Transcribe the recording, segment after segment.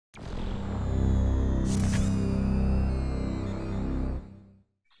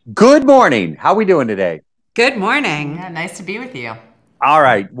Good morning. How are we doing today? Good morning. Yeah, nice to be with you. All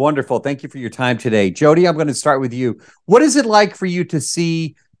right, wonderful. Thank you for your time today. Jodi, I'm going to start with you. What is it like for you to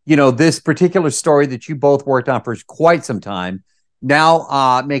see, this particular story that you both worked on for quite some time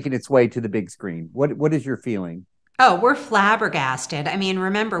now making its way to the big screen? What is your feeling? Oh, we're flabbergasted. I mean,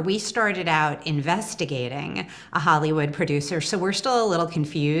 remember, we started out investigating a Hollywood producer, so we're still a little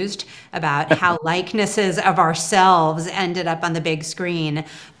confused about how likenesses of ourselves ended up on the big screen.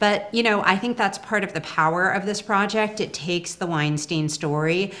 But, I think that's part of the power of this project. It takes the Weinstein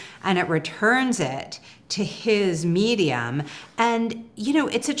story and it returns it to his medium. And,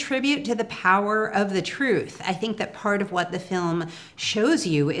 it's a tribute to the power of the truth. I think that part of what the film shows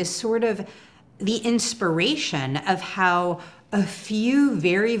you is sort of the inspiration of how a few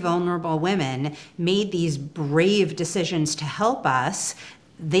very vulnerable women made these brave decisions to help us.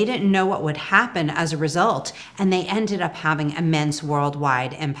 They didn't know what would happen as a result, and they ended up having immense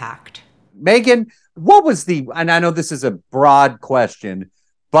worldwide impact. Megan, what was and I know this is a broad question,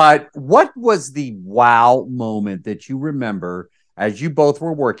 but what was the wow moment that you remember as you both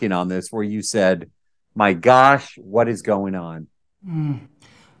were working on this where you said, my gosh, what is going on?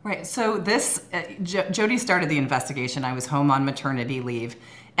 Right. So Jodi started the investigation. I was home on maternity leave,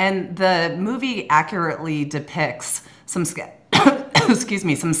 and the movie accurately depicts excuse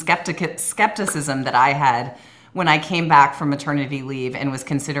me, some skepticism that I had when I came back from maternity leave and was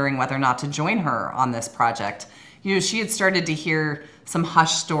considering whether or not to join her on this project. She had started to hear some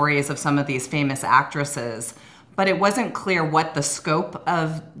hush stories of some of these famous actresses, but it wasn't clear what the scope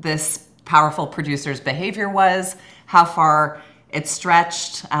of this powerful producer's behavior was, how far it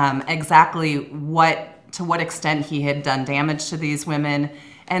stretched, exactly to what extent he had done damage to these women.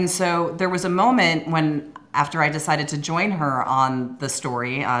 And so there was a moment when, after I decided to join her on the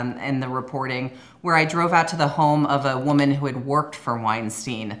story, in the reporting, where I drove out to the home of a woman who had worked for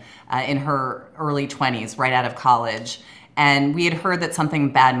Weinstein in her early 20s, right out of college. And we had heard that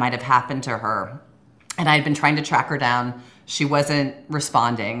something bad might have happened to her. And I had been trying to track her down. She wasn't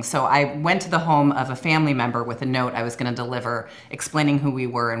responding. So I went to the home of a family member with a note I was going to deliver explaining who we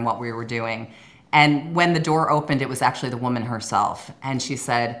were and what we were doing. And when the door opened, it was actually the woman herself. And she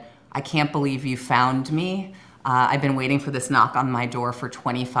said, "I can't believe you found me. I've been waiting for this knock on my door for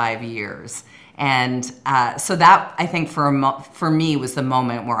 25 years. And so that, I think, for me, was the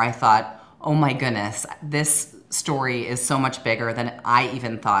moment where I thought, oh my goodness, this story is so much bigger than I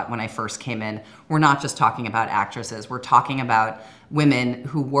even thought when I first came in. We're not just talking about actresses. We're talking about women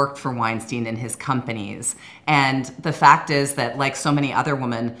who worked for Weinstein in his companies. And the fact is that, like so many other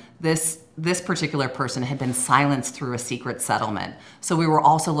women, this particular person had been silenced through a secret settlement. So we were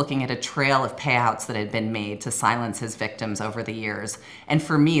also looking at a trail of payouts that had been made to silence his victims over the years. And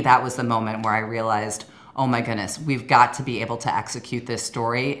for me, that was the moment where I realized, oh my goodness, we've got to be able to execute this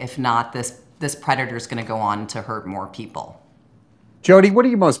story. If not, this predator is going to go on to hurt more people. Jodi, what are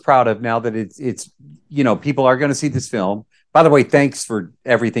you most proud of now that it's people are going to see this film? By the way, thanks for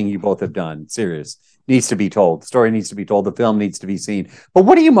everything you both have done. Serious. Needs to be told. The story needs to be told. The film needs to be seen. But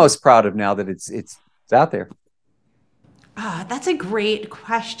what are you most proud of now that it's out there? That's a great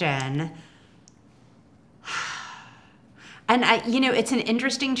question. And it's an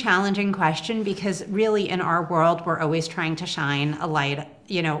interesting, challenging question because really in our world, we're always trying to shine a light,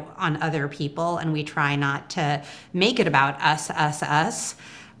 on other people, and we try not to make it about us.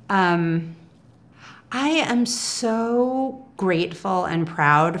 I am so grateful and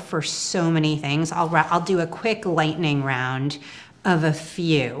proud for so many things. I'll do a quick lightning round of a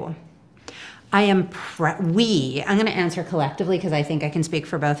few. I'm going to answer collectively because I think I can speak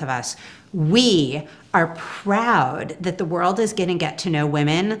for both of us. We are proud that the world is going to get to know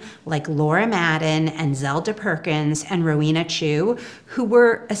women like Laura Madden and Zelda Perkins and Rowena Chu, who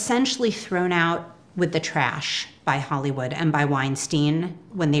were essentially thrown out with the trash by Hollywood and by Weinstein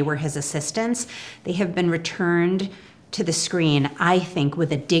when they were his assistants. They have been returned to the screen, I think,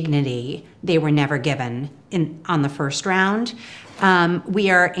 with a dignity they were never given on the first round. We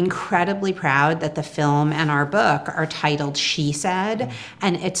are incredibly proud that the film and our book are titled She Said,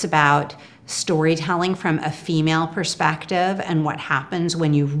 and it's about storytelling from a female perspective and what happens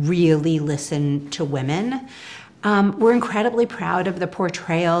when you really listen to women. We're incredibly proud of the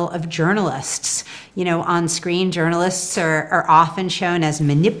portrayal of journalists. On screen, journalists are often shown as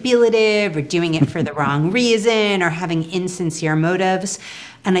manipulative or doing it for the wrong reason or having insincere motives.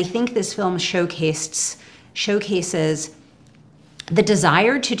 And I think this film showcases the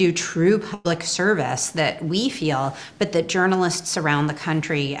desire to do true public service that we feel, but that journalists around the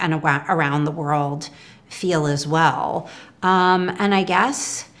country and around the world feel as well. And I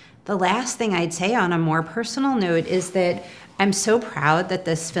guess the last thing I'd say on a more personal note is that I'm so proud that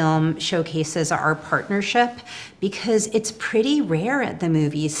this film showcases our partnership, because it's pretty rare at the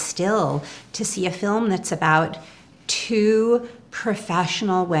movies still to see a film that's about two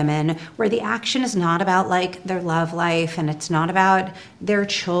professional women where the action is not about like their love life and it's not about their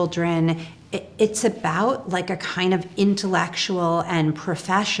children. It's about like a kind of intellectual and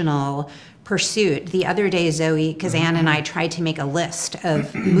professional pursuit. The other day, Zoe Kazan and I tried to make a list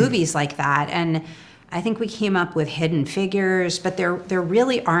of movies like that, and I think we came up with Hidden Figures, but there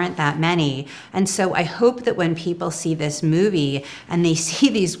really aren't that many. And so I hope that when people see this movie and they see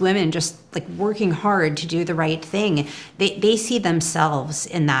these women just like working hard to do the right thing, they see themselves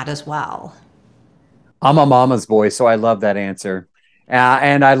in that as well. I'm a mama's boy, so I love that answer.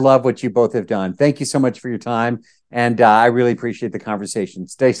 And I love what you both have done. Thank you so much for your time. And I really appreciate the conversation.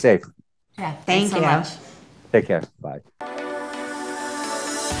 Stay safe. Yeah, Thank thanks so you. much. Take care. Bye.